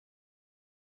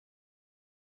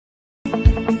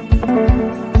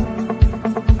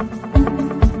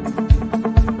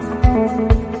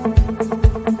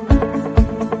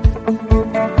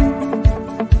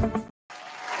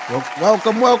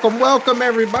Welcome,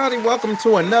 everybody. Welcome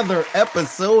to another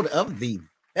episode of the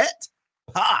Vet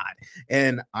Pod.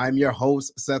 And I'm your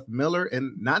host, Seth Miller,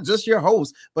 and not just your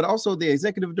host, but also the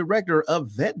executive director of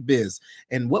VetBiz.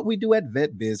 And what we do at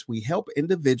VetBiz, we help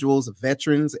individuals,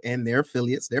 veterans, and their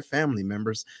affiliates, their family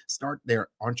members, start their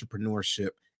entrepreneurship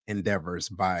endeavors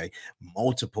by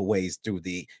multiple ways through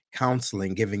the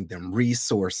counseling, giving them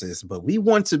resources. But we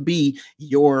want to be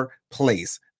your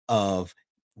place of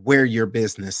where your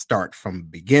business start from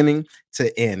beginning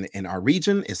to end. In our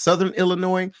region is Southern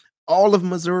Illinois, all of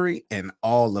Missouri, and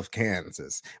all of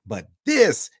Kansas. But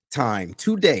this time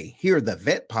today here the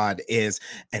Vet Pod is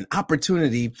an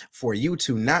opportunity for you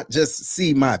to not just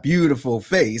see my beautiful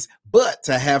face, but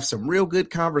to have some real good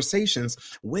conversations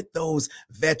with those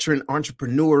veteran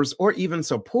entrepreneurs or even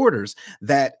supporters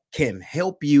that can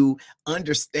help you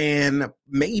understand,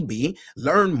 maybe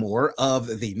learn more of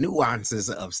the nuances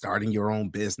of starting your own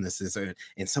businesses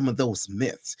and some of those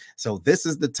myths. So this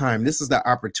is the time, this is the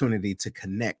opportunity to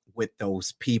connect with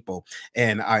those people.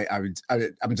 And I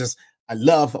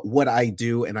love what I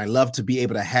do, and I love to be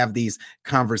able to have these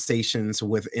conversations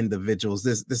with individuals.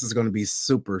 This is going to be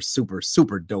super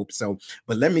dope. So,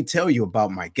 but let me tell you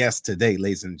about my guest today,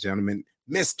 ladies and gentlemen,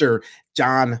 Mr.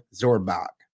 John Zorbach.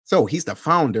 So he's the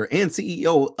founder and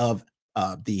CEO of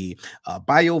the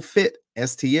BioFit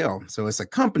STL. So it's a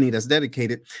company that's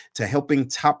dedicated to helping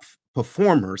top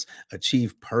performers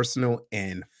achieve personal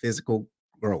and physical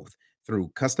growth through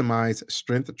customized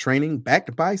strength training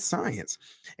backed by science.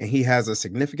 And he has a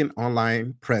significant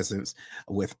online presence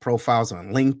with profiles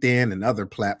on LinkedIn and other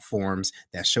platforms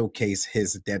that showcase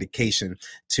his dedication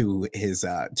to his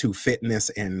to fitness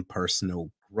and personal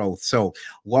growth. So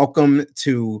welcome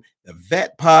to the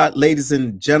Vet Pod, ladies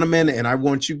and gentlemen. And I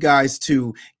want you guys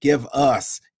to give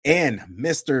us and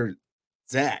Mr.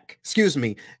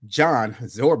 John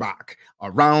Zorbach,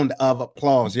 a round of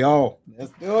applause, y'all.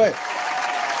 Let's do it.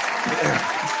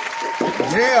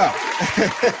 Yeah.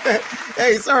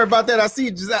 Hey, sorry about that.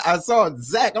 I saw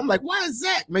Zach. I'm like, why is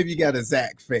Zach? Maybe you got a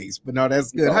Zach face, but no,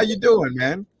 that's good. How you doing,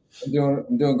 man? I'm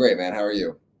doing great, man. How are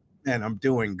you? And I'm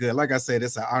doing good. Like I said,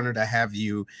 it's an honor to have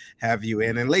you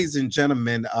in. And ladies and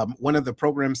gentlemen, one of the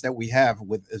programs that we have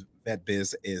with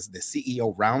VetBiz is the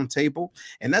CEO Roundtable.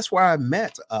 And that's where I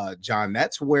met John.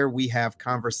 That's where we have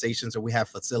conversations, or we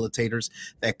have facilitators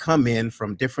that come in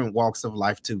from different walks of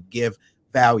life to give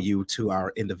value to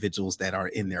our individuals that are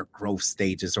in their growth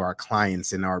stages, or our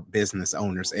clients and our business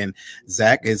owners. And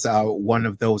Zach is one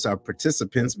of those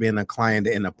participants, being a client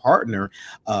and a partner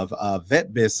of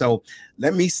VetBiz. So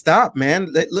let me stop,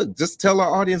 man. Look, just tell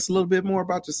our audience a little bit more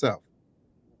about yourself.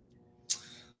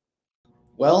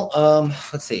 Well,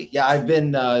 let's see. Yeah, I've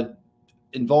been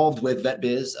involved with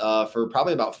VetBiz for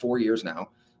probably about 4 years now.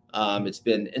 It's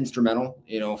been instrumental,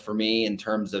 for me in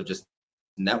terms of just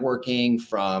networking,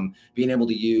 from being able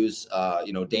to use,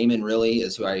 Damon really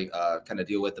is who I kind of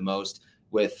deal with the most,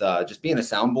 with just being a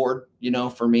soundboard,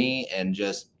 for me, and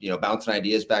just, bouncing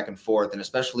ideas back and forth. And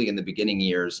especially in the beginning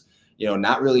years,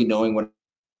 not really knowing what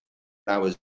I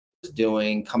was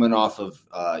doing, coming off of,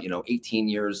 18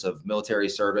 years of military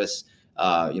service,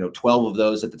 12 of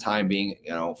those at the time being,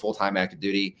 full-time active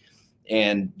duty,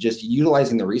 and just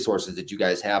utilizing the resources that you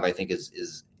guys have, I think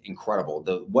is incredible.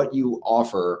 What you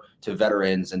offer to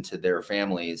veterans and to their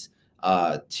families,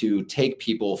 to take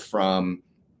people from,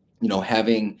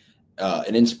 having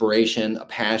an inspiration, a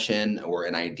passion, or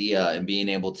an idea, and being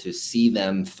able to see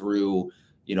them through,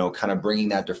 kind of bringing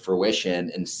that to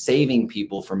fruition and saving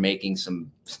people from making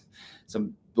some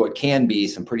what can be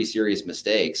some pretty serious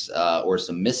mistakes or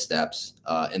some missteps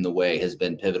in the way, has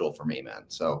been pivotal for me, man.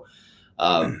 So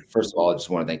first of all, I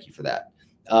just want to thank you for that.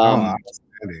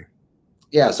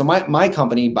 Yeah. So my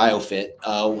company,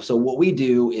 BioFit. So what we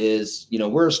do is,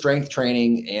 we're a strength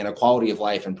training and a quality of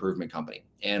life improvement company.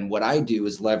 And what I do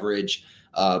is leverage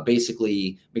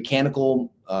basically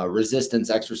mechanical resistance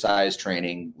exercise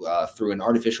training through an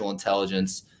artificial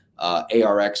intelligence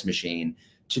ARX machine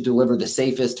to deliver the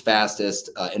safest, fastest,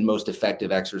 and most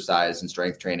effective exercise and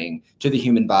strength training to the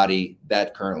human body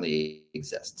that currently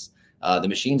exists. The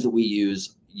machines that we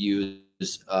use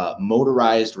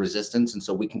motorized resistance, and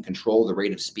so we can control the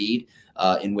rate of speed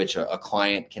in which a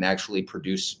client can actually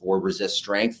produce or resist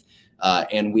strength.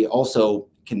 And we also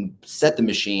can set the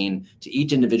machine to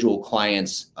each individual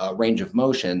client's range of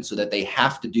motion, so that they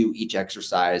have to do each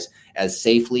exercise as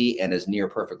safely and as near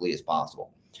perfectly as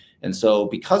possible. And so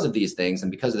because of these things,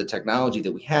 and because of the technology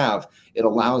that we have, it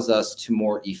allows us to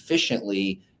more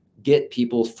efficiently get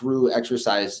people through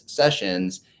exercise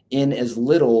sessions in as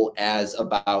little as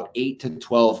about 8 to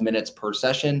 12 minutes per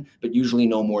session, but usually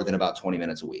no more than about 20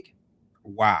 minutes a week.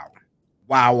 Wow.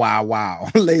 Wow, wow, wow.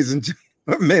 Ladies and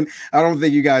gentlemen, I don't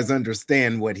think you guys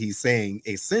understand what he's saying.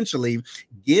 Essentially,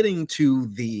 getting to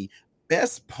the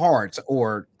best part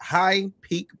or high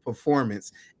peak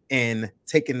performance and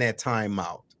taking that time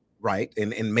out, right?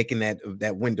 And making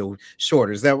that window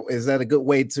shorter. Is that a good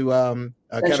way to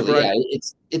Essentially, categorize? yeah,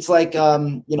 it's like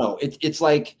it's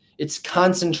like it's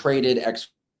concentrated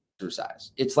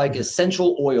exercise. It's like Mhm.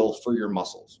 essential oil for your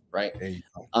muscles, right? There you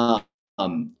go.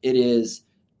 Um, it is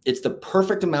it's the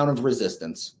perfect amount of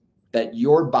resistance that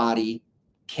your body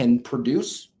can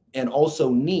produce and also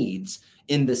needs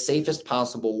in the safest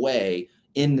possible way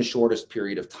in the shortest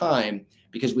period of time,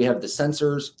 because we have the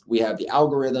sensors, we have the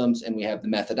algorithms, and we have the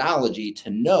methodology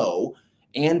to know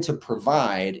and to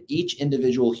provide each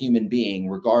individual human being,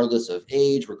 regardless of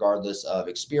age, regardless of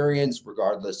experience,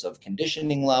 regardless of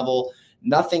conditioning level.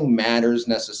 Nothing matters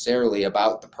necessarily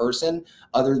about the person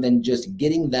other than just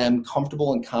getting them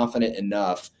comfortable and confident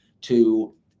enough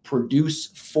to produce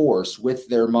force with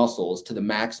their muscles to the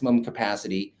maximum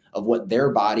capacity of what their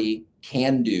body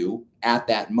can do at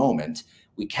that moment.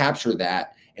 We capture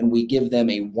that and we give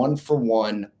them a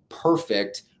one-for-one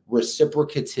perfect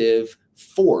reciprocative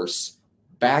force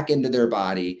back into their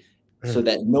body, so Mm.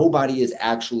 that nobody is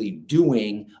actually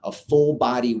doing a full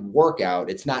body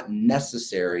workout. It's not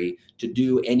necessary to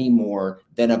do any more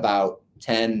than about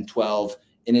 10, 12,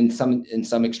 and in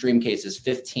some extreme cases,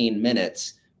 15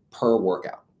 minutes per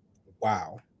workout.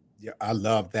 Wow. Yeah, I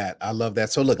love that. I love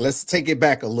that. So look, let's take it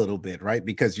back a little bit, right?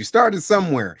 Because you started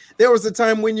somewhere. There was a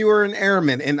time when you were an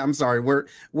airman, and I'm sorry, what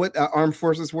armed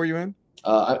forces were you in?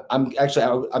 I'm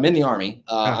in the Army.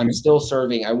 I'm Uh-huh. still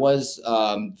serving. I was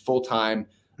full time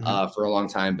Mhm. for a long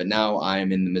time, but now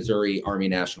I'm in the Missouri Army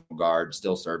National Guard,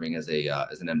 still serving as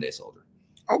an M-Day soldier.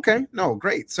 Okay, no,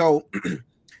 great. So,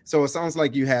 so it sounds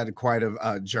like you had quite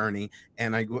a journey,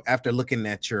 and after looking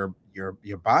at your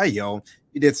bio,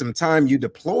 you did some time. You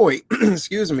deployed,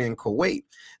 excuse me, in Kuwait.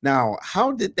 Now,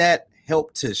 how did that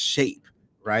help to shape,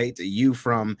 right, you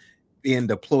from being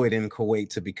deployed in Kuwait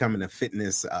to becoming a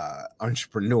fitness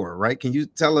entrepreneur, right? Can you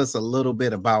tell us a little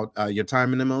bit about your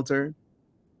time in the military?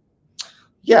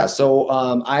 Yeah, so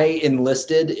I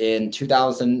enlisted in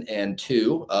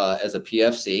 2002 as a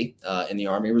PFC in the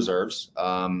Army Reserves.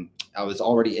 I was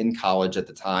already in college at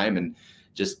the time and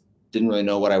just didn't really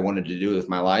know what I wanted to do with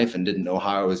my life and didn't know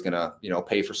how I was going to,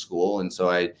 pay for school. And so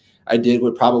I did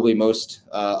what probably most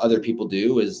other people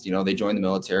do is, they join the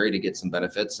military to get some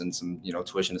benefits and some,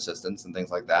 tuition assistance and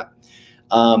things like that.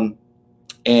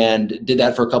 And did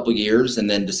that for a couple of years and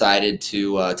then decided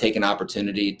to take an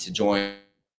opportunity to join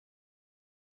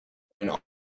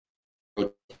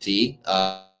OT,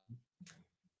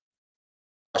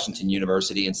 Washington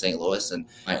University in St. Louis, and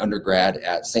my undergrad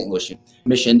at St. Louis.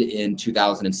 Commissioned in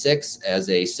 2006 as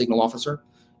a signal officer,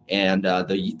 and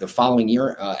the following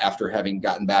year, after having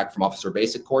gotten back from officer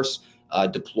basic course,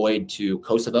 deployed to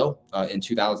Kosovo in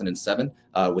 2007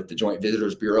 with the Joint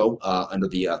Visitors Bureau under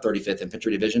the 35th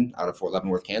Infantry Division out of Fort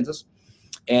Leavenworth, Kansas.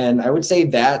 And I would say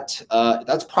that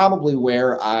that's probably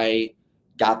where I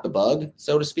got the bug,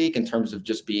 so to speak, in terms of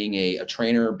just being a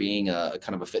trainer, being a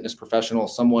kind of a fitness professional,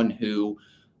 someone who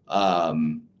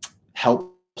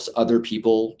helps other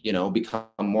people, become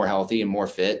more healthy and more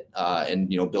fit, and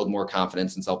build more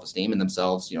confidence and self-esteem in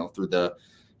themselves, through the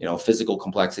physical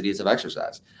complexities of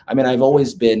exercise. I mean, I've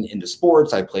always been into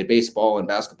sports. I played baseball and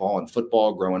basketball and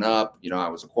football growing up. I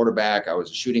was a quarterback, I was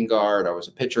a shooting guard, I was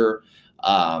a pitcher.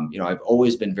 I've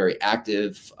always been very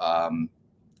active.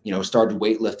 Started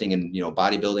weightlifting and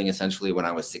bodybuilding essentially when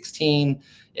I was 16,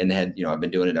 and then I've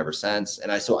been doing it ever since.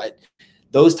 And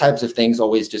those types of things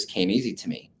always just came easy to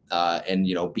me.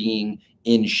 And being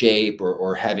in shape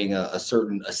or having a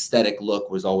certain aesthetic look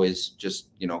was always just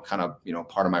kind of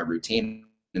part of my routine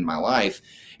in my life.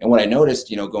 And what I noticed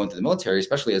going through the military,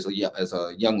 especially as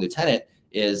a young lieutenant,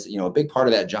 is a big part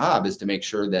of that job is to make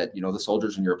sure that the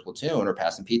soldiers in your platoon are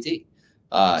passing PT.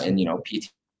 And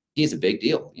PT is a big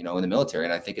deal in the military,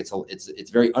 and I think it's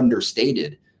very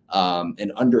understated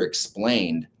and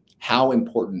underexplained how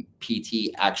important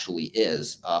PT actually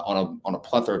is on a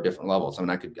plethora of different levels. I mean,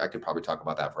 I could probably talk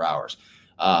about that for hours.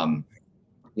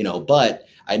 But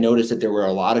I noticed that there were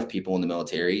a lot of people in the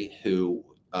military who,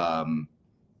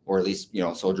 or at least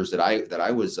soldiers that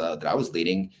I was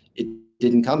leading, it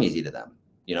didn't come easy to them.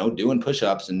 Doing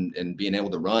push-ups and being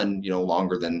able to run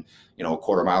longer than a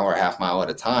quarter mile or a half mile at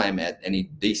a time at any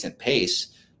decent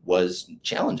pace was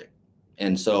challenging.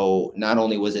 And so not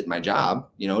only was it my job,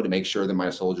 to make sure that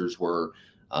my soldiers were,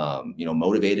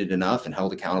 motivated enough and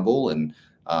held accountable and,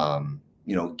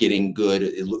 getting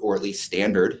good or at least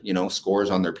standard,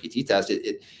 scores on their PT test,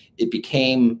 it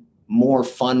became more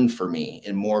fun for me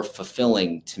and more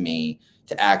fulfilling to me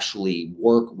to actually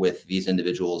work with these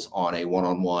individuals on a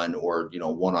one-on-one or,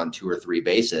 one on 2 or 3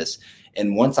 basis.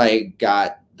 And once I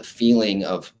got the feeling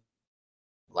of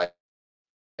like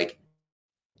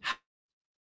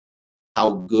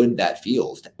how good that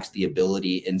feels, to the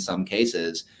ability in some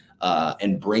cases,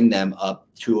 and bring them up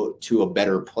to a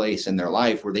better place in their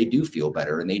life where they do feel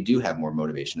better and they do have more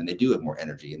motivation and they do have more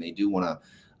energy and they do want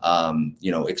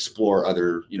to explore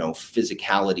other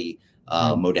physicality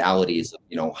modalities,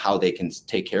 how they can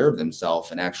take care of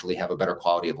themselves and actually have a better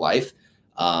quality of life.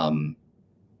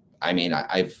 I mean,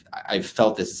 I've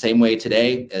felt this the same way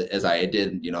today as I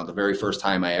did, the very first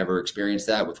time I ever experienced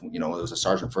that with, it was a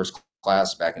sergeant first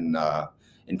class back in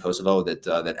Kosovo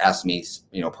that asked me,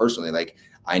 personally, like,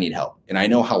 I need help. And I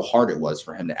know how hard it was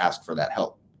for him to ask for that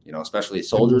help, especially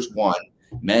soldiers, one,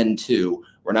 men, two,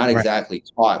 we're not exactly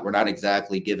taught, we're not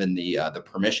exactly given the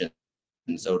permission,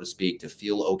 so to speak, to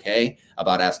feel okay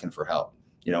about asking for help,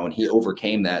 and he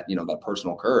overcame that, that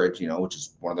personal courage, which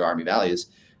is one of the Army values.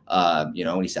 And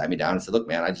he sat me down and said, look,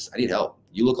 man, I need help.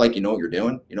 You look like you know what you're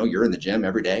doing. You're in the gym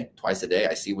every day, twice a day.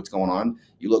 I see what's going on.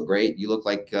 You look great. You look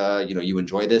like, you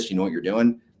enjoy this. You know what you're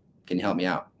doing. Can you help me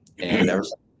out? And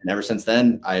ever since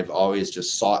then, I've always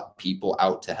just sought people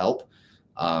out to help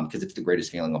because it's the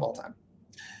greatest feeling of all time.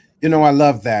 I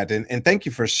love that. And thank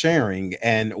you for sharing.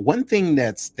 And one thing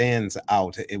that stands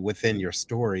out within your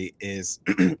story is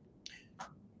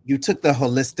you took the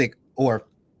holistic or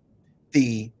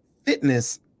the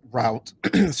fitness route,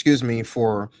 excuse me,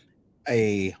 for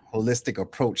a holistic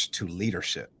approach to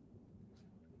leadership.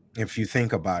 If you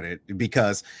think about it,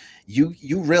 because you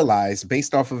realize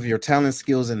based off of your talent,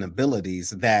 skills, and abilities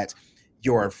that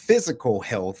your physical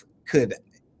health could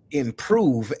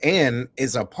improve and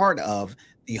is a part of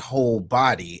the whole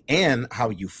body, and how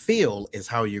you feel is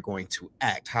how you're going to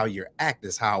act. How you act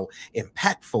is how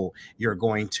impactful you're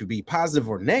going to be, positive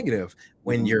or negative,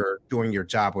 when you're doing your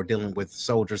job or dealing with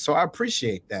soldiers. So I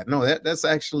appreciate that. No, that's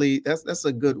actually that's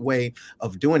a good way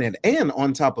of doing it. And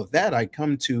on top of that, I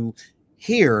come to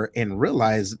hear and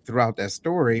realize throughout that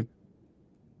story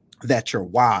that your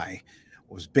why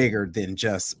was bigger than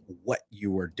just what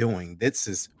you were doing. This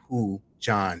is who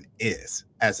John is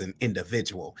as an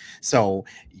individual. So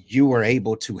you were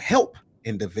able to help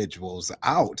individuals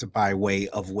out by way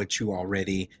of what you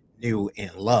already knew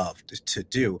and loved to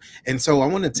do. And so I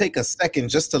want to take a second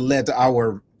just to let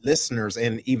our listeners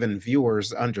and even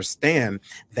viewers understand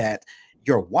that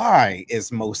your why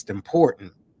is most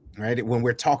important, right? When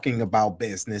we're talking about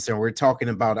business and we're talking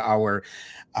about our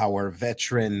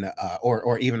veteran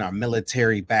or even our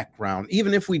military background,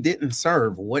 even if we didn't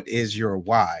serve, what is your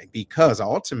why? Because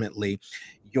ultimately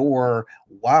your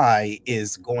why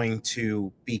is going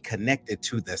to be connected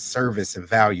to the service and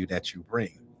value that you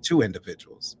bring to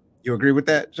individuals. You agree with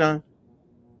that, John?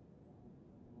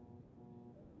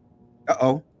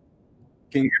 Uh-oh.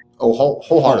 Can you?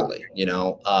 Wholeheartedly.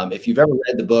 If you've ever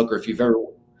read the book or if you've ever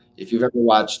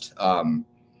watched,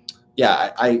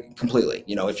 yeah, I completely,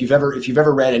 if you've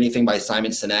ever read anything by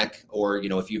Simon Sinek, or,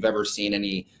 if you've ever seen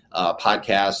any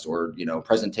podcast or,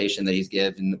 presentation that he's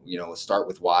given, Start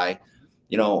With Why,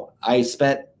 I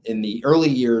spent in the early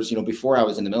years, before I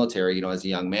was in the military, as a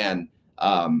young man,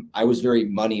 I was very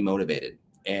money motivated,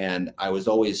 and I was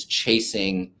always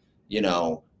chasing,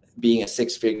 being a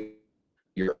 6-figure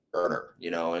earner,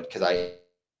 because I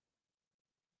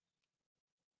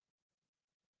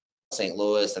St.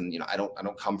 Louis, and I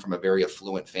don't come from a very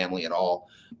affluent family at all,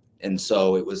 and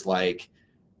so it was like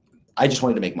I just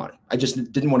wanted to make money. I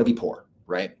just didn't want to be poor,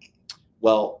 right?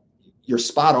 Well, you're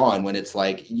spot on when it's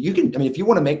like if you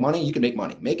want to make money, you can make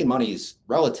money. Making money is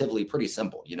relatively pretty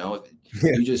simple, if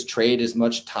you just trade as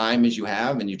much time as you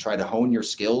have and you try to hone your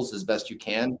skills as best you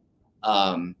can,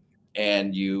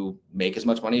 and you make as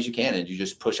much money as you can, and you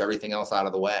just push everything else out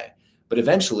of the way. But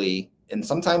eventually, and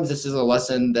sometimes this is a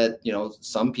lesson that,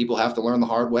 some people have to learn the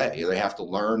hard way. They have to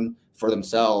learn for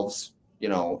themselves,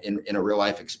 in a real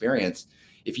life experience.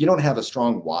 If you don't have a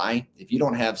strong why, if you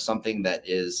don't have something that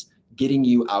is getting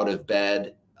you out of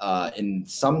bed in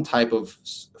some type of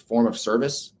form of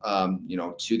service,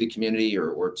 to the community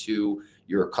or to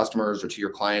your customers or to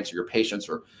your clients or your patients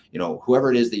or,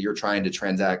 whoever it is that you're trying to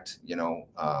transact,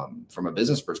 from a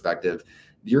business perspective,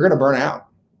 you're going to burn out.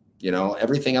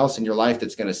 Everything else in your life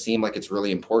that's going to seem like it's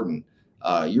really important,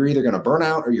 you're either going to burn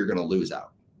out or you're going to lose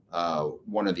out,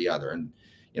 one or the other. And,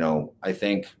 I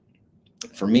think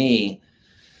for me,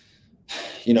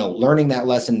 learning that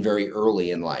lesson very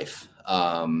early in life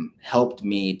helped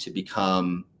me to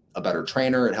become a better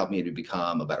trainer. It helped me to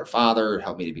become a better father. It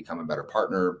helped me to become a better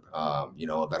partner, a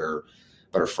better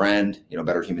better friend,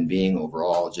 better human being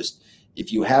overall. Just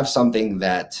if you have something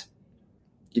that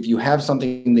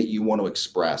you want to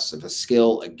express, if a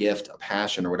skill, a gift, a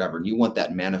passion, or whatever, and you want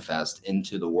that manifest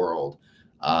into the world,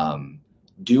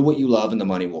 do what you love and the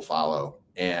money will follow.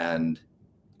 And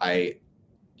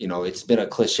it's been a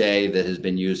cliche that has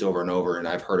been used over and over, and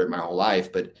I've heard it my whole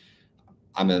life, but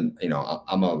I'm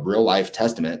a real life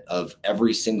testament of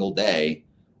every single day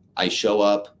I show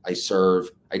up, I serve,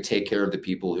 I take care of the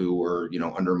people who are,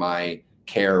 under my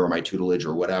care or my tutelage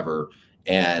or whatever.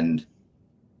 And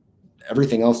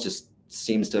everything else just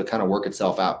seems to kind of work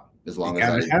itself out as long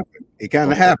as I. It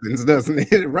kind of happens,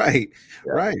 doesn't it? Right.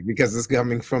 Yeah. Right. Because it's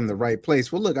coming from the right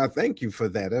place. Well, look, I thank you for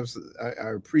that. I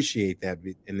appreciate that.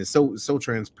 And it's so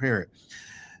transparent.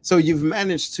 So you've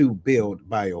managed to build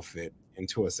BioFit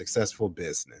into a successful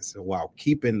business while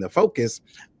keeping the focus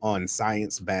on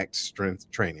science-backed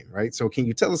strength training, right? So can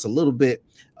you tell us a little bit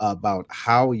about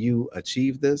how you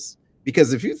achieved this?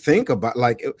 Because if you think about,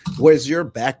 like, was your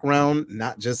background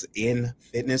not just in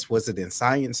fitness, was it in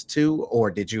science too, or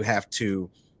did you have to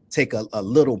take a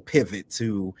little pivot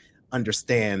to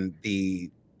understand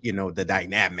the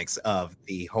dynamics of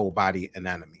the whole body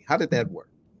anatomy? How did that work?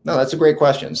 No, that's a great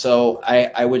question. So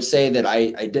I would say that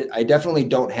I definitely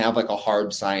don't have like a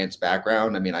hard science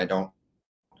background. I mean, I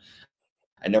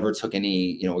never took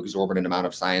any, exorbitant amount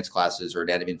of science classes or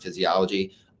anatomy and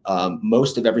physiology.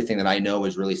 Most of everything that I know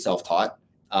is really self-taught.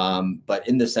 But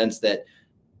in the sense that,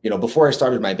 before I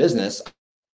started my business,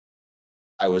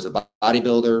 I was a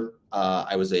bodybuilder.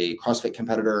 I was a CrossFit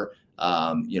competitor.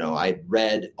 I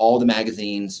read all the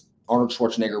magazines. Arnold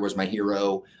Schwarzenegger was my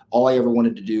hero. All I ever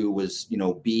wanted to do was,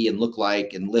 be and look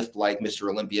like and lift like Mr.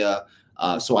 Olympia.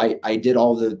 So I did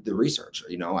all the research.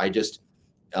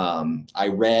 I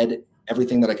read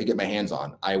everything that I could get my hands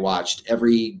on. I watched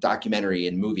every documentary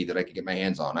and movie that I could get my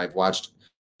hands on. I've watched,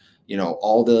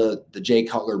 all the Jay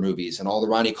Cutler movies and all the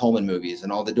Ronnie Coleman movies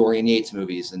and all the Dorian Yates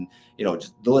movies. And,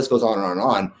 just the list goes on and on and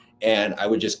on. And I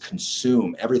would just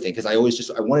consume everything because I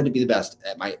wanted to be the best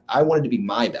I wanted to be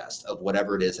my best of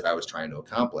whatever it is that I was trying to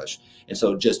accomplish. And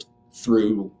so just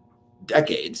through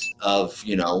decades of,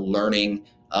 learning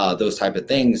those type of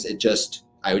things,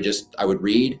 I would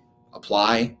read,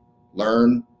 apply,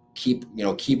 learn, keep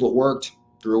what worked,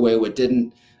 threw away what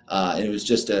didn't. And it was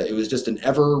just an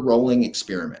ever rolling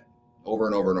experiment over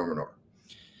and over and over and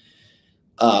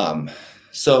over.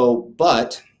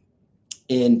 But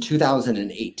in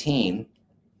 2018,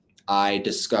 I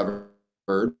discovered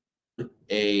what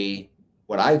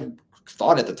I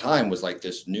thought at the time was like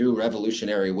this new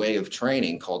revolutionary way of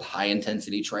training called high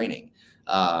intensity training.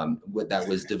 That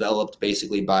was developed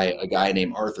basically by a guy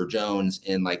named Arthur Jones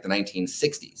in like the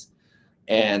 1960s.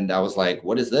 And I was like,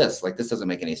 what is this? Like, this doesn't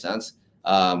make any sense.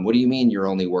 What do you mean you're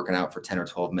only working out for 10 or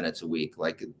 12 minutes a week?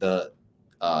 Like the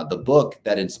book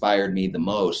that inspired me the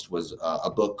most was a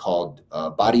book called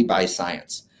Body by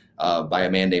Science by a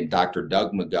man named Dr.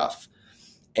 Doug McGuff.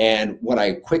 And what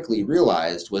I quickly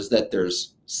realized was that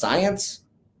there's science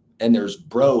and there's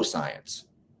bro science.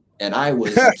 And I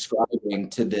was subscribing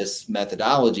to this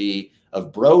methodology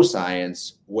of bro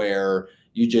science where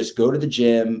you just go to the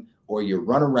gym or you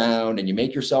run around and you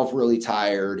make yourself really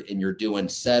tired and you're doing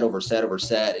set over set over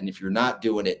set. And if you're not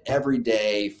doing it every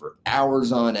day for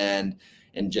hours on end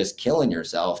and just killing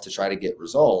yourself to try to get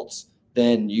results,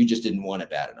 then you just didn't want it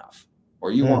bad enough,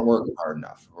 or you weren't working hard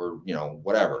enough, or,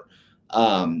 whatever.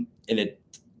 And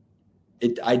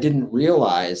I didn't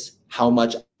realize how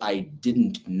much I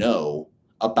didn't know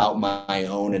about my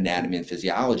own anatomy and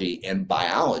physiology and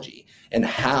biology, and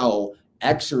how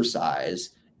exercise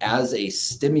as a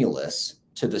stimulus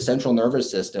to the central nervous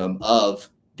system of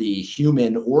the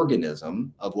human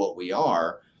organism of what we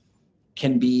are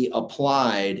can be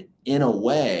applied in a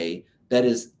way that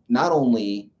is not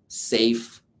only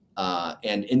safe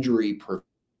and injury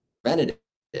preventative,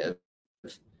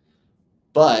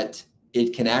 but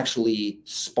it can actually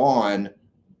spawn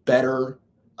better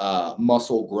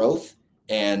muscle growth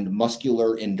and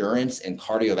muscular endurance and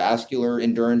cardiovascular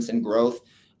endurance and growth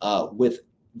with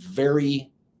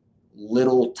very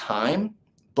little time,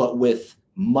 but with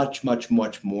much, much,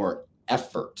 much more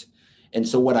effort. And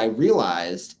so what I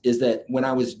realized is that when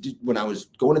I was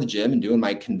going to the gym and doing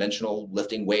my conventional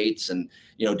lifting weights and,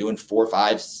 doing 4 or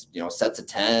 5, sets of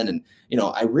 10, and,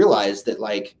 I realized that,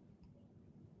 like,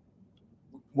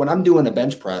 when I'm doing a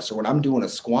bench press or when I'm doing a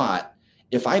squat,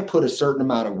 if I put a certain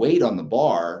amount of weight on the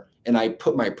bar and I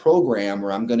put my program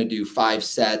where I'm going to do 5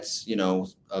 sets,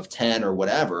 of 10 or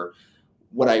whatever,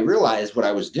 what I realized what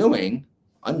I was doing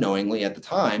unknowingly at the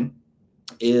time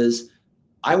is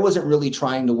I wasn't really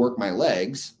trying to work my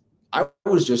legs. I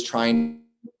was just trying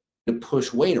to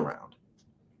push weight around.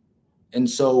 And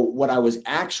so what I was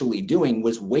actually doing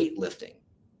was weightlifting,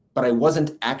 but I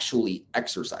wasn't actually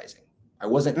exercising. I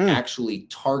wasn't actually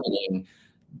targeting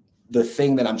the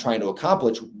thing that I'm trying to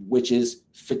accomplish, which is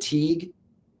fatigue,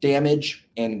 damage,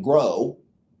 and grow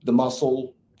the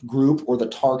muscle group or the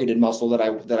targeted muscle that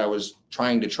I was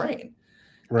trying to train.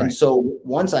 Right. And so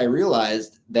once I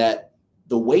realized that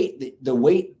the weight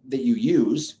that you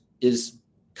use is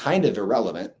kind of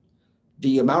irrelevant,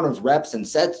 the amount of reps and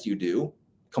sets you do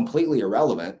completely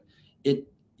irrelevant.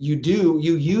 You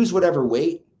use whatever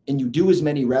weight and you do as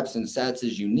many reps and sets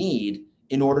as you need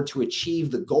in order to achieve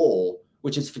the goal,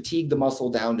 which is fatigue the muscle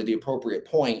down to the appropriate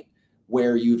point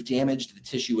where you've damaged the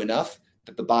tissue enough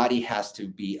that the body has to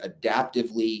be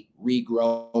adaptively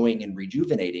regrowing and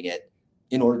rejuvenating it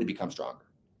in order to become stronger.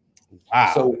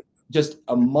 Wow. So just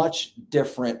a much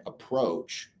different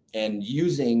approach, and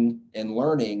using and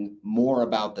learning more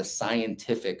about the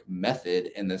scientific method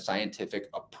and the scientific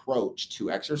approach to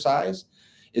exercise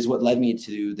is what led me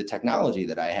to the technology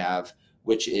that I have,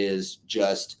 which is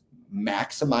just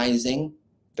maximizing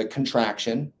the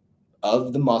contraction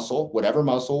of the muscle, whatever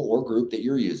muscle or group that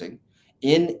you're using,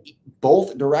 in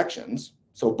both directions.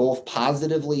 So both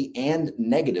positively and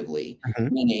negatively,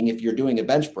 meaning if you're doing a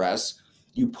bench press,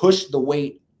 you push the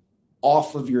weight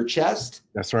off of your chest.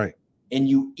 That's right. And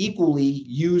you equally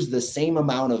use the same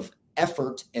amount of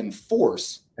effort and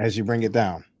force as you bring it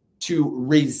down to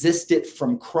resist it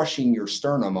from crushing your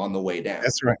sternum on the way down.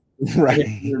 That's right. Right.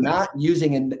 If you're not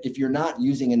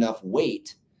using enough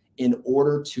weight in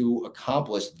order to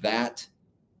accomplish that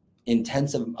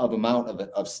intensive of amount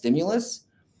of stimulus,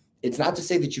 it's not to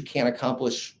say that you can't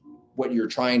accomplish what you're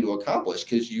trying to accomplish,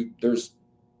 because there's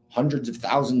hundreds of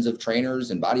thousands of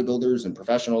trainers and bodybuilders and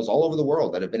professionals all over the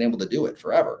world that have been able to do it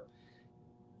forever.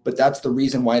 But that's the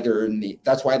reason why they're in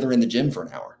the gym for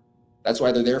an hour. That's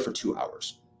why they're there for 2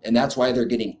 hours. And that's why they're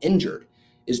getting injured,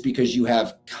 is because you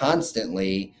have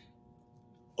constantly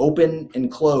open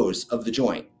and close of the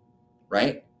joint,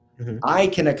 right? I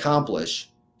can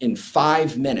accomplish in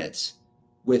 5 minutes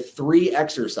with 3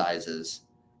 exercises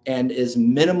and as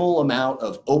minimal amount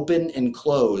of open and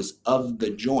close of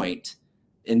the joint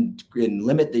and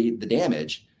limit the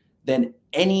damage than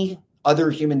any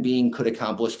other human being could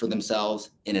accomplish for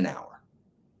themselves in an hour.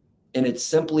 And it's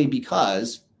simply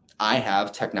because I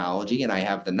have technology and I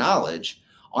have the knowledge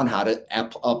on how to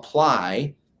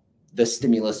apply the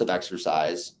stimulus of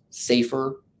exercise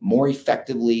safer, more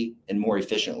effectively, and more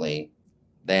efficiently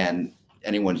than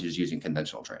anyone who's using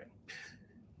conventional training.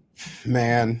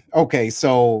 Man, okay,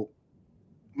 so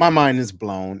my mind is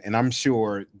blown, and I'm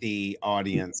sure the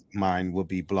audience mind will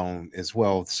be blown as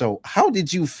well. So how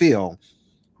did you feel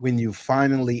when you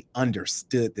finally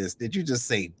understood this? Did you just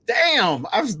say, damn,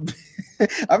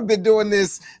 I've been doing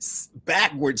this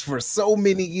backwards for so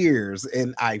many years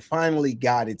and I finally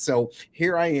got it? So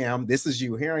here I am. This is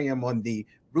you. Here I am on the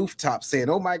rooftop saying,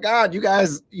 oh my God, you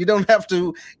guys, you don't have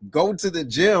to go to the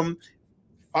gym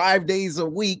 5 days a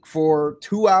week for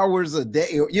 2 hours a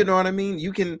day. You know what I mean?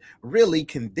 You can really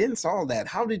condense all that.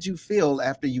 How did you feel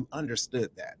after you understood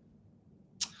that?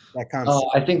 That concept?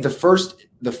 I think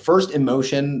the first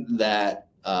emotion that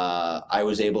I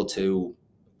was able to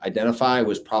identify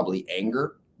was probably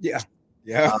anger. Yeah.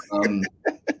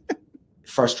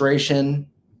 Frustration,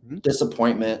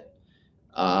 disappointment,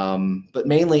 but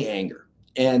mainly anger.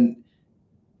 And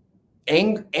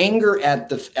anger at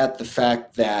the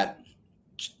fact that,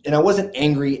 and I wasn't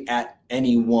angry at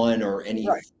anyone or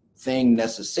anything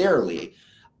necessarily.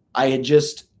 I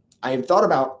had thought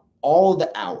about all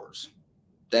the hours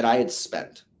that I had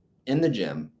spent in the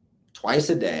gym twice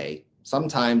a day,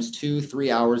 sometimes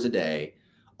 2-3 hours a day,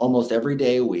 almost every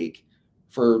day a week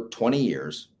for 20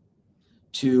 years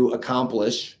to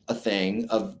accomplish a thing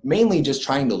of mainly just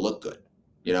trying to look good.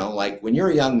 You know, like when you're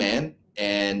a young man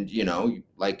and, you know,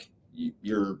 like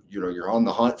you're on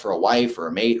the hunt for a wife or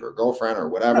a mate or a girlfriend or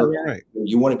whatever. Right.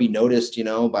 You want to be noticed, you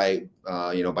know, by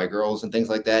girls and things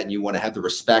like that. And you want to have the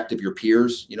respect of your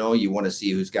peers. You know, you want to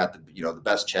see who's got the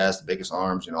best chest, the biggest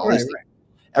arms, all these things.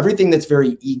 Everything that's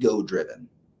very ego driven.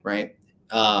 Right.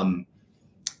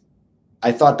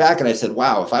 I thought back and I said,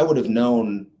 wow, if I would have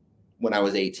known when I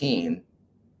was 18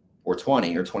 or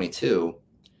 20 or 22,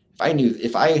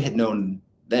 if I had known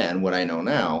then what I know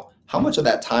now, how much of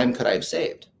that time could I have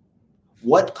saved?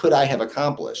 What could I have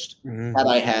accomplished had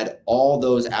I had all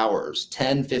those hours,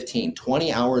 10, 15,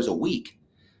 20 hours a week,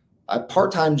 a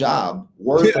part-time job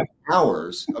worth of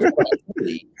hours of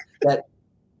productivity that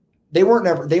they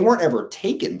weren't ever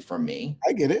taken from me.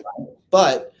 I get it.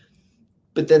 But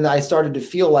then I started to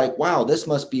feel like, wow, this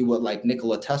must be what like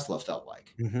Nikola Tesla felt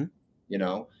like, you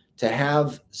know, to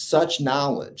have such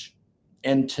knowledge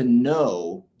and to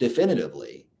know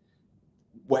definitively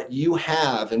what you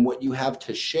have and what you have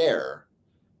to share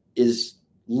is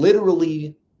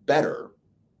literally better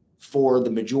for the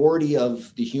majority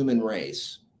of the human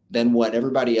race than what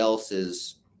everybody else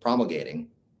is promulgating.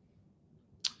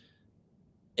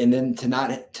 And then to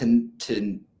not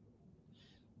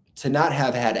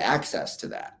have had access to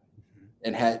that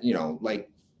and had, you know, like,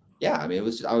 yeah, I mean,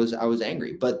 I was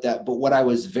angry, but what I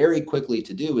was very quickly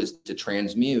to do is to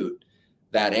transmute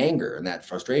that anger and that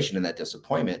frustration and that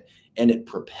disappointment. And it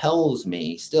propels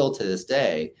me still to this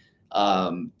day,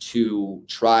 to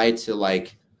try to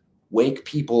like wake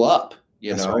people up,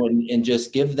 you That's know, right. and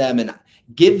just give them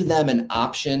an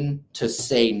option to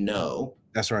say no.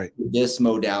 That's right. To this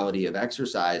modality of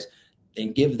exercise,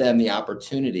 and give them the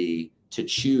opportunity to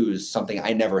choose something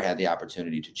I never had the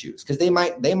opportunity to choose, because they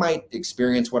might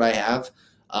experience what I have,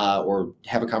 or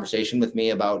have a conversation with me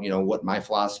about, you know, what my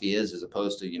philosophy is as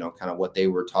opposed to, you know, kind of what they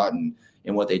were taught and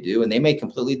what they do. And they may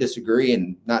completely disagree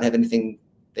and not have anything.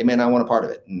 They may not want a part of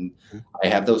it. And I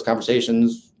have those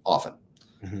conversations often.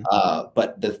 Mm-hmm.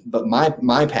 But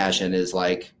my passion is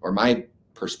like, or my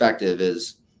perspective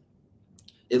is,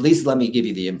 at least let me give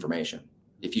you the information.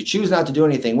 If you choose not to do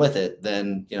anything with it,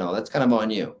 then, you know, that's kind of on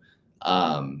you.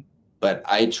 But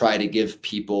I try to give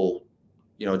people,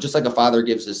 you know, just like a father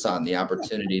gives his son the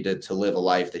opportunity to live a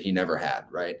life that he never had,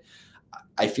 right?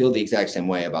 I feel the exact same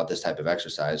way about this type of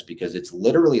exercise, because it's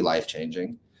literally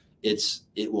life-changing.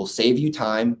 It will save you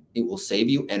time. It will save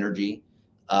you energy.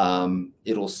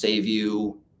 It'll save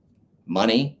you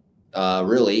money.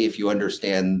 Really, if you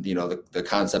understand, you know, the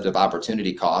concept of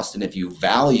opportunity cost, and if you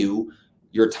value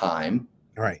your time,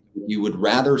 Right. you would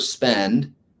rather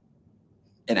spend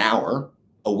an hour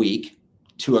a week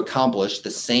to accomplish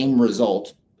the same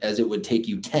result as it would take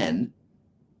you 10,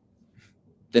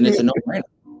 then it's a no-brainer.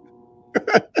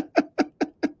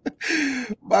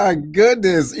 My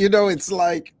goodness. You know, it's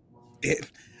like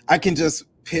I can just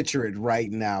picture it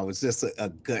right now. It's just a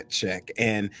gut check.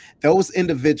 And those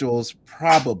individuals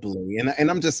probably,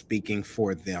 and I'm just speaking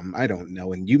for them, I don't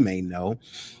know, and you may know,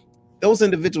 those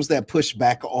individuals that push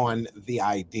back on the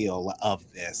ideal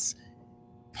of this,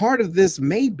 part of this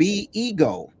may be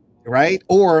ego, right?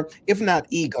 Or if not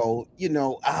ego, you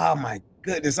know, oh my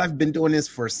goodness, I've been doing this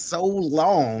for so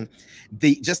long.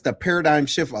 The paradigm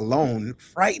shift alone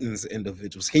frightens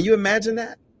individuals. Can you imagine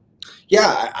that?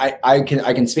 Yeah, I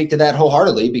can speak to that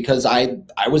wholeheartedly, because I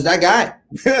was that guy.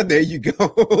 There you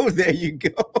go. There you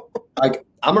go. Like,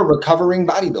 I'm a recovering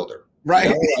bodybuilder, right?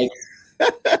 You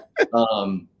know?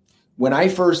 Like, when I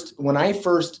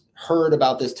first heard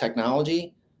about this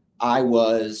technology, I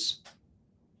was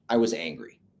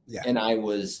angry. Yeah. And I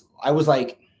was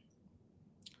like,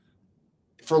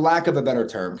 for lack of a better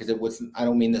term, because I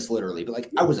don't mean this literally, but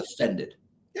like, I was offended.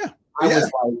 Yeah. I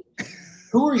was like,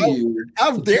 who are you?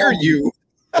 How dare you?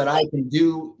 That I can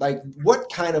do, like,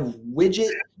 what kind of widget,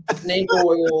 snake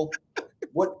oil,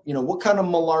 what kind of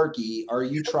malarkey are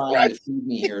you trying to feed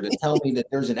me here to tell me that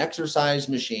there's an exercise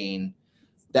machine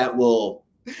that will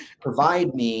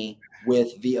provide me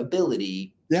with the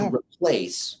ability to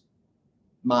replace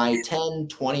my 10,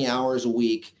 20 hours a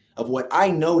week of what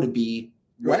I know to be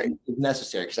what is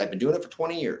necessary, because I've been doing it for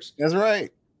 20 years. That's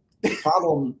right. The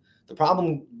problem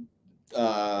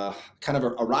kind of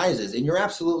arises, and you're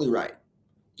absolutely right.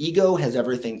 Ego has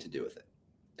everything to do with it.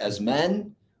 As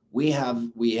men, we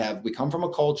come from a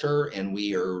culture, and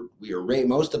we are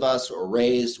most of us are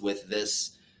raised with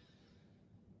this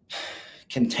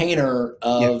container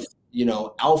of, you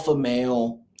know, alpha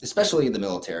male, especially in the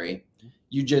military.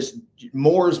 You just,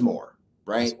 more is more,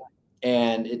 right?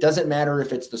 And it doesn't matter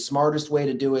if it's the smartest way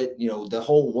to do it. You know, the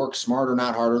whole work smarter,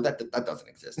 not harder, that doesn't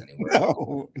exist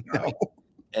anymore. No.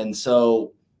 And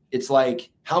so it's like,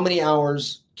 how many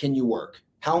hours can you work?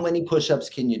 How many push-ups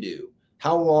can you do?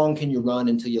 How long can you run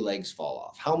until your legs fall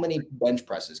off? How many bench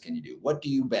presses can you do? What do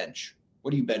you bench?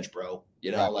 What do you bench, bro?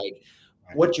 You know, like,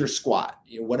 what's your squat?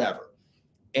 You know, whatever.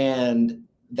 And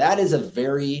that is a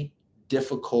very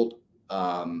difficult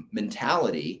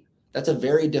mentality. That's a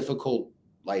very difficult,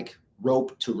 like,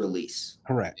 rope to release.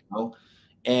 Correct. You know?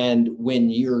 And when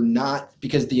you're not,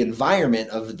 because the environment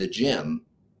of the gym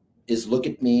is, look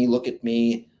at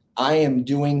me. I am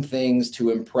doing things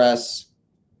to impress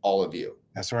all of you.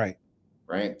 That's right.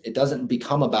 Right. It doesn't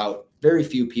become about, very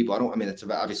few people. it's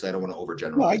about, obviously I don't want to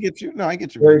overgeneralize. No, I get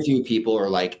you. Very few people are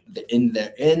like in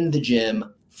the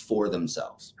gym for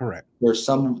themselves. Correct. There's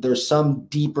some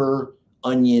deeper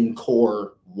onion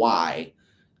core why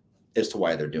as to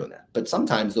why they're doing that. But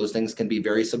sometimes those things can be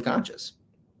very subconscious.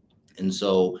 And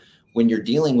so when you're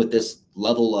dealing with this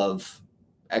level of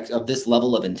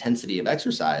intensity of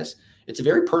exercise, it's a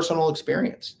very personal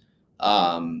experience.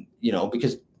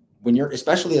 Because when you're,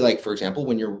 especially like, for example,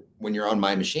 when you're on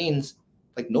my machines,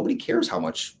 like nobody cares how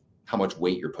much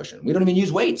weight you're pushing. We don't even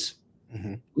use weights.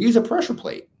 Mm-hmm. We use a pressure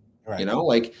plate, Right.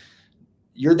 like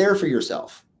you're there for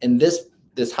yourself. And this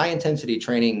high intensity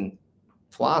training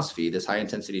philosophy, this high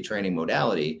intensity training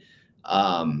modality,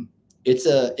 it's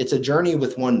a journey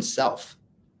with oneself.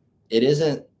 It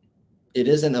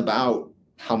isn't about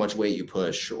how much weight you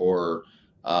push or,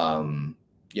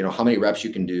 how many reps you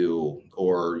can do,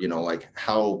 or, like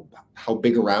how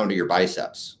big around are your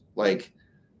biceps. Like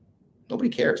nobody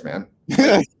cares, man.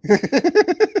 Like,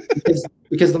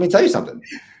 because let me tell you something.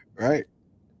 Right.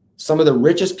 Some of the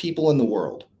richest people in the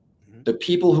world, the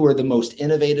people who are the most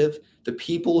innovative, the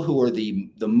people who are the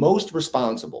most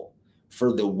responsible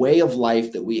for the way of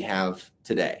life that we have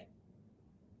today,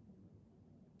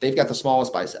 they've got the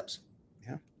smallest biceps.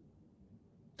 Yeah.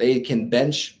 They can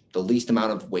bench the least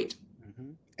amount of weight.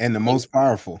 And the most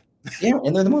powerful. Yeah,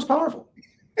 and they're the most powerful.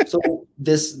 So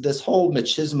this whole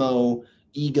machismo,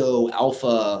 ego,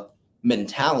 alpha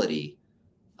mentality,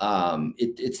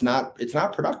 it's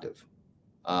not productive.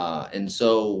 And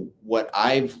so what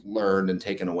I've learned and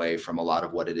taken away from a lot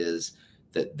of what it is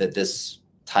that this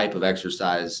type of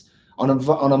exercise on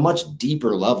a much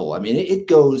deeper level. I mean, it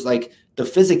goes like the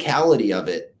physicality of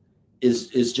it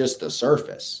is just the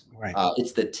surface. Right.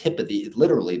 It's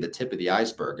literally the tip of the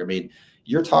iceberg. I mean,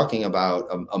 you're talking about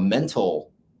a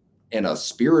mental and a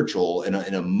spiritual and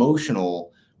an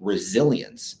emotional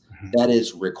resilience that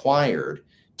is required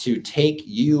to take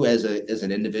you as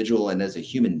an individual and as a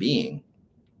human being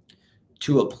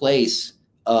to a place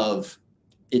of,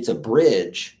 it's a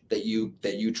bridge that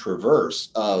you traverse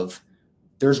of,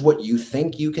 there's what you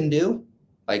think you can do,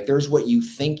 like there's what you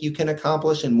think you can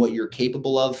accomplish and what you're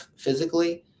capable of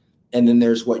physically, and then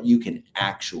there's what you can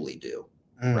actually do,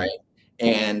 right?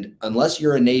 And unless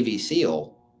you're a Navy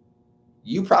SEAL,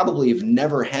 you probably have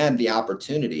never had the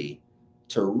opportunity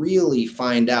to really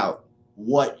find out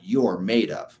what you're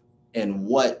made of and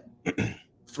what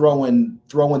throwing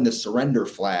the surrender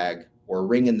flag or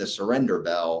ringing the surrender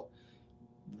bell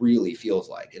really feels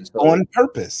like. And so on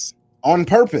purpose,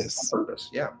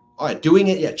 yeah. All right, doing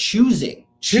it, yeah, choosing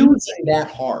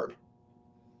that hard.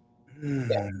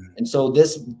 Yeah. And so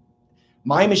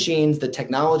my machines, the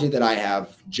technology that I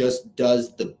have just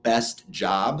does the best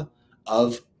job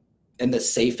and the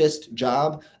safest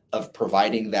job of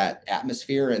providing that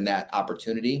atmosphere and that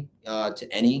opportunity to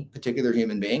any particular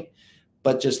human being.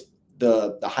 But just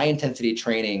the high intensity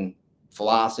training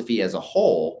philosophy as a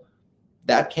whole,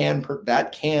 that can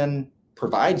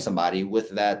provide somebody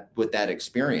with that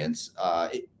experience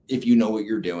if you know what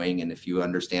you're doing and if you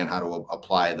understand how to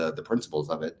apply the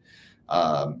principles of it,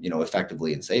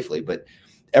 effectively and safely. But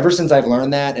ever since I've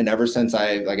learned that, and ever since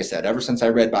ever since I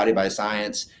read Body by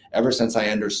Science, ever since I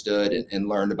understood and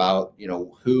learned about,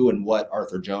 who and what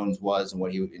Arthur Jones was and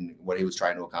what he was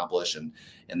trying to accomplish, and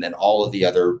then all of the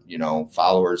other,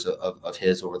 followers of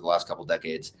his over the last couple of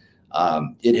decades,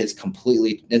 it has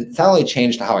it's not only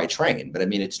changed how I train, but I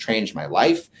mean, it's changed my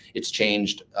life. It's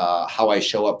changed how I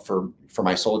show up for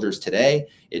my soldiers today.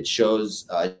 It shows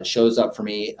up for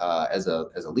me as a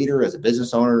leader, as a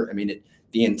business owner. I mean,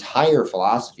 the entire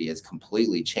philosophy has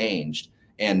completely changed,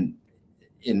 and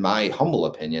in my humble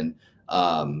opinion,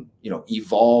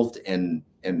 evolved and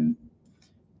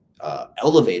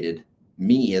elevated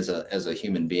me as a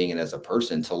human being and as a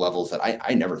person to levels that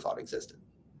I never thought existed.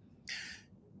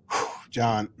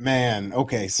 John, man.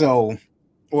 Okay. So,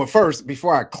 well, first,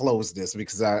 before I close this,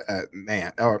 because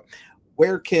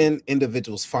where can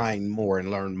individuals find more and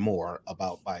learn more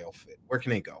about BioFit? Where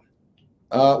can they go?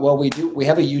 Well, we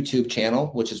have a YouTube channel,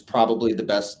 which is probably the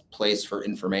best place for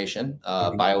information.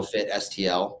 BioFit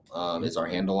STL is our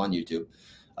handle on YouTube.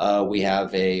 We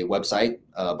have a website,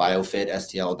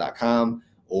 biofitstl.com,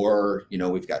 or,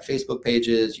 we've got Facebook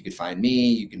pages. You can find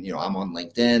me. You can, I'm on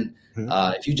LinkedIn.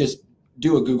 If you just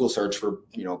do a Google search for,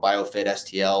 BioFit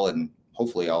STL, and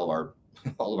hopefully all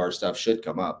of our stuff should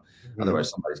come up. Otherwise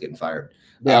somebody's getting fired.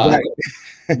 Yeah, right.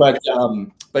 But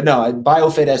no,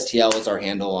 BioFit STL is our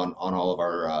handle on all of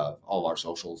our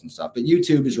socials and stuff. But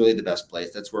YouTube is really the best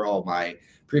place. That's where all my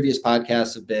previous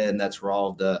podcasts have been. That's where all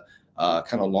of the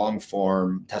kind of long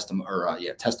form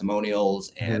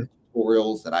testimonials and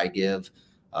tutorials that I give.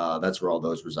 That's where all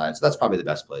those reside. So that's probably the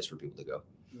best place for people to go.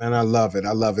 Man, I love it.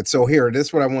 I love it. So here, this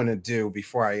is what I want to do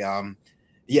before I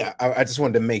I just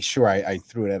wanted to make sure I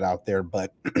threw that out there.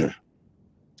 But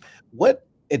what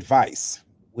advice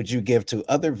would you give to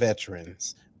other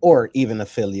veterans or even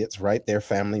affiliates, right? Their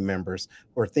family members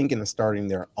who are thinking of starting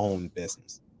their own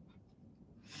business?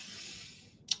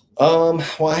 Well,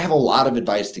 I have a lot of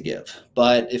advice to give,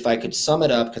 but if I could sum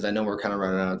it up, because I know we're kind of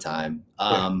running out of time,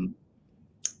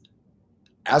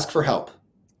 ask for help.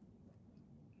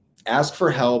 Ask for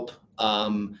help.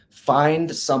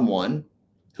 Find someone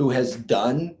who has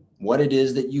done what it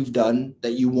is that you've done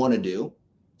that you want to do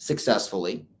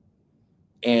successfully,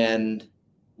 and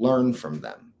learn from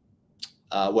them.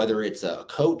 Whether it's a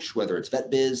coach, whether it's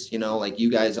VetBiz, like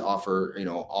you guys offer,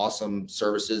 awesome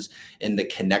services, and the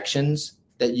connections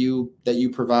that you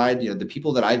provide, the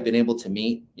people that I've been able to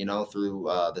meet, through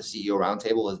the CEO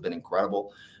Roundtable has been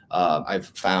incredible. I've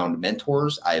found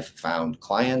mentors, I've found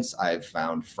clients, I've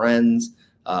found friends,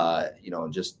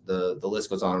 just the list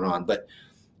goes on and on. But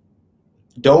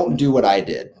don't do what I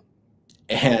did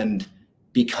and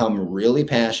become really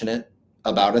passionate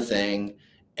about a thing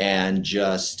and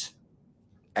just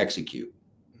execute.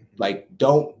 Like,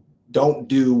 don't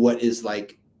do what is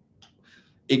like,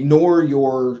 ignore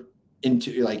your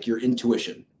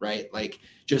intuition, right? Like,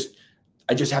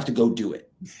 I just have to go do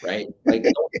it, right? Like,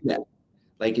 don't do that.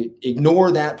 Like,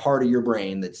 ignore that part of your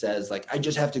brain that says like, I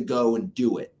just have to go and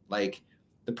do it. Like,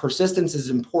 the persistence is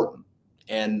important,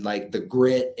 and like the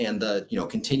grit and the,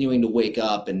 continuing to wake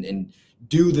up and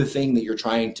do the thing that you're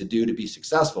trying to do to be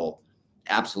successful.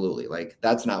 Absolutely. Like,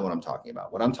 that's not what I'm talking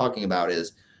about. What I'm talking about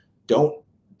is don't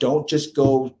just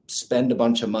go spend a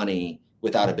bunch of money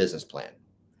without a business plan.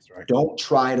 That's right. Don't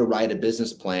try to write a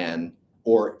business plan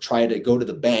or try to go to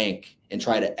the bank and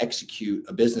try to execute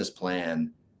a business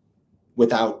plan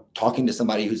without talking to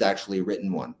somebody who's actually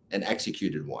written one and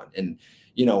executed one. And,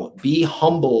 be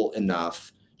humble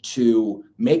enough to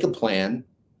make a plan,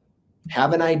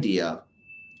 have an idea,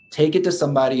 take it to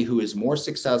somebody who is more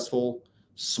successful,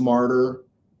 smarter,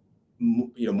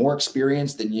 more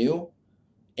experienced than you,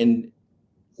 and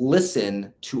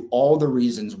listen to all the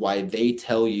reasons why they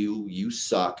tell you you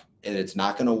suck and it's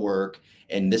not going to work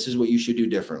and this is what you should do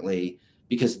differently,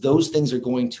 because those things are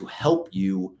going to help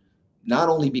you not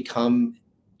only become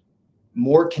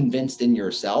more convinced in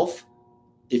yourself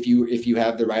if you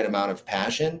have the right amount of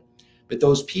passion, but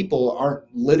those people aren't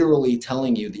literally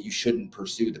telling you that you shouldn't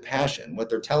pursue the passion. What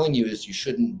they're telling you is you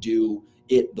shouldn't do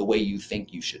it the way you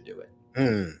think you should do it.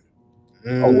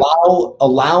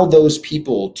 Allow those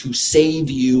people to save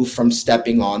you from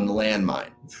stepping on the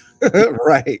landmine.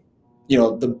 Right.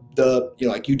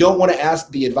 Like, you don't want to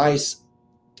ask the advice,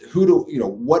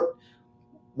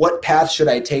 what path should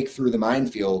I take through the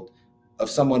minefield of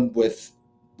someone with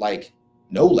like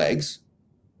no legs?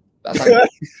 That's not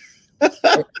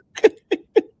good.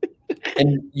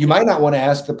 And you might not want to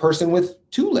ask the person with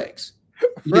 2 legs,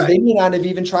 because they may not have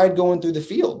even tried going through the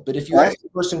field. But if you ask the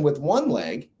person with 1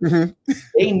 leg,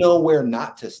 they know where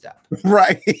not to step.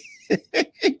 Right.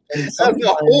 That's a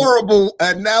horrible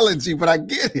analogy, but I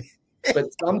get it. But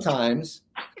sometimes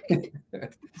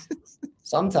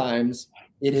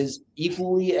it is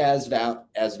equally as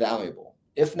valuable,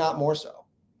 if not more so,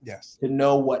 yes, to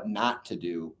know what not to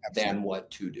do than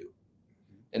what to do.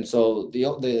 And so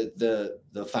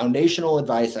the foundational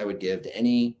advice I would give to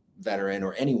any veteran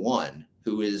or anyone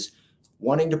who is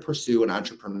wanting to pursue an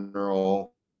entrepreneurial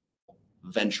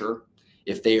venture,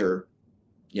 if they are,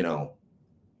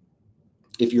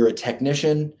 if you're a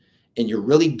technician and you're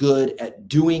really good at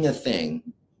doing a thing,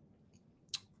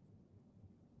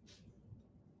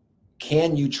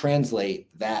 can you translate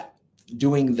that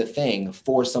doing the thing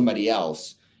for somebody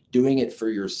else, doing it for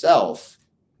yourself,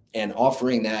 and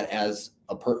offering that as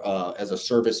a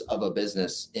service of a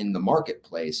business in the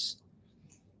marketplace?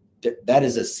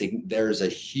 There's a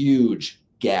huge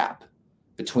gap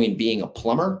between being a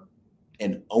plumber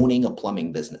and owning a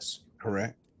plumbing business.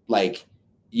 Correct. Like,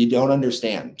 you don't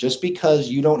understand. Just because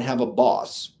you don't have a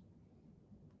boss,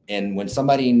 and when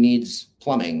somebody needs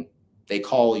plumbing, they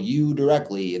call you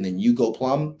directly and then you go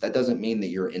plumb, that doesn't mean that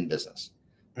you're in business.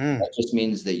 That just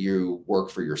means that you work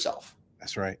for yourself.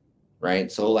 That's right.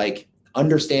 Right. So like,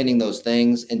 understanding those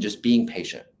things and just being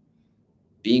patient.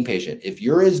 If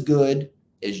you're as good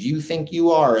as you think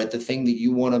you are at the thing that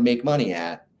you want to make money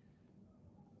at,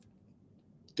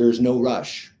 there's no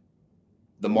rush.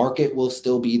 The market will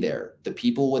still be there. The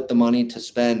people with the money to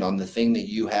spend on the thing that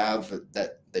you have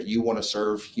that you want to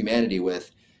serve humanity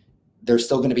with, they're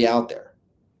still going to be out there.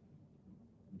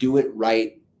 Do it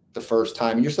right the first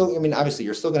time. Obviously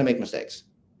you're still going to make mistakes.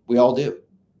 We all do.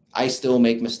 I still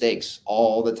make mistakes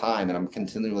all the time, and I'm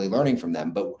continually learning from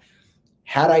them. But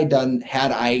had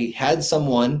I had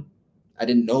someone, I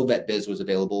didn't know VetBiz was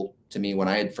available to me when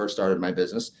I had first started my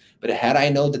business, but had I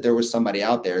known that there was somebody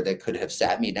out there that could have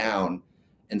sat me down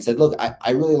and said, look,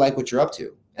 I really like what you're up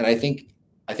to, and I think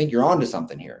you're onto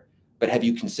something here, but have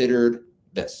you considered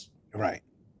this? Right.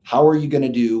 How are you going to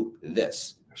do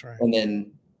this? That's right. And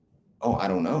then, oh, I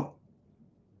don't know.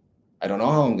 I don't know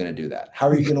how I'm going to do that. How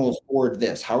are you going to afford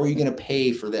this? How are you going to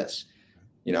pay for this?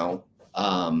 You know,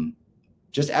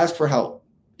 just ask for help.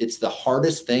 It's the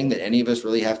hardest thing that any of us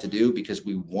really have to do because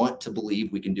we want to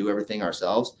believe we can do everything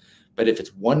ourselves. But if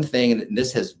it's one thing, and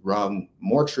this has rung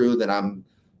more true than I'm,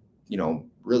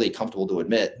 really comfortable to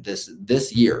admit,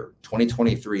 this year,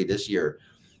 2023, this year,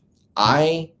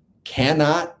 I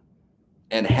cannot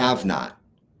and have not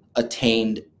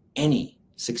attained any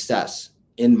success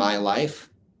in my life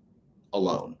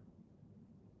alone.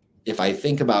 If I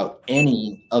think about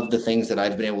any of the things that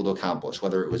I've been able to accomplish,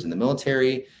 whether it was in the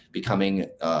military, becoming,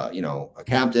 a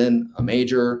captain, a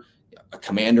major, a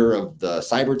commander of the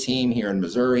cyber team here in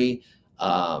Missouri,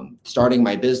 starting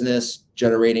my business,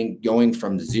 going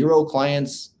from 0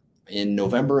 clients in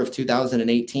November of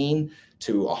 2018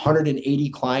 to 180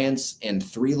 clients and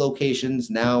 3 locations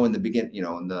now in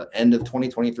the end of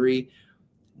 2023.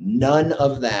 None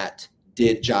of that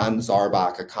did John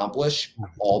Zarbach accomplish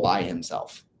all by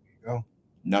himself. Oh.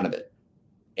 None of it.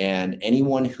 And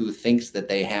anyone who thinks that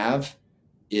they have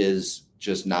is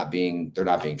just they're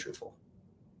not being truthful.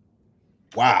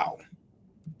 Wow.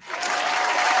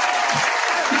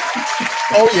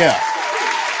 Oh, yeah.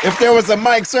 If there was a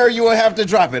mic, sir, you would have to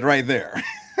drop it right there.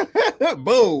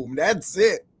 Boom. That's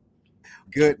it.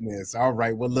 Goodness. All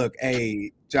right. Well, look,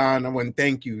 hey, John, I want to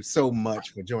thank you so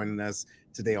much for joining us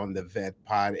today on the Vet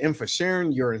Pod and for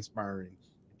sharing your inspiring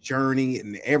journey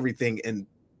and everything and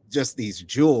just these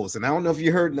jewels. And I don't know if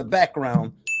you heard in the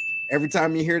background, every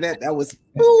time you hear that, that was,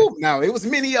 now it was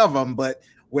many of them, but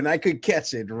when I could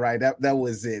catch it, right, that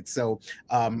was it. So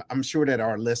I'm sure that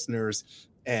our listeners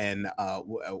and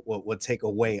will take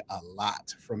away a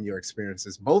lot from your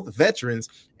experiences, both veterans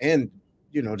and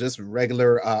just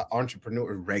regular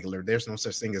entrepreneur. There's no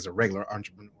such thing as a regular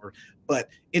entrepreneur, but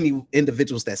any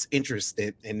individuals that's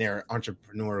interested in their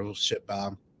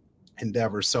entrepreneurship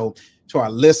endeavor. So to our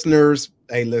listeners,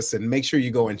 hey, listen, make sure you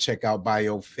go and check out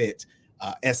BioFit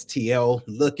STL,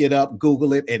 look it up,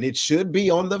 Google it, and it should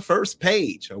be on the first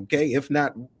page. Okay. If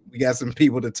not, we got some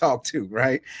people to talk to,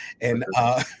 right? And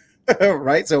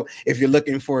right. So if you're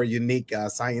looking for a unique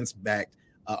science-backed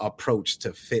approach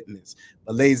to fitness.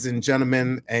 But ladies and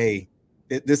gentlemen, hey,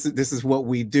 this is what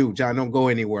we do. John, don't go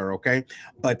anywhere, okay?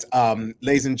 But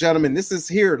ladies and gentlemen, this is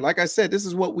here. Like I said, this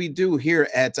is what we do here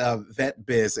at Vet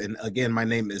Biz. And again, my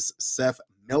name is Seth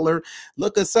Miller.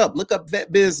 Look us up. Look up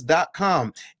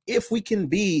vetbiz.com. If we can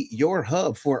be your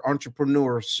hub for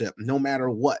entrepreneurship, no matter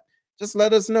what, just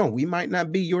let us know. We might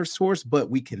not be your source, but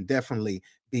we can definitely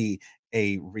be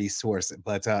a resource.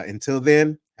 But until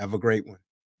then, have a great one.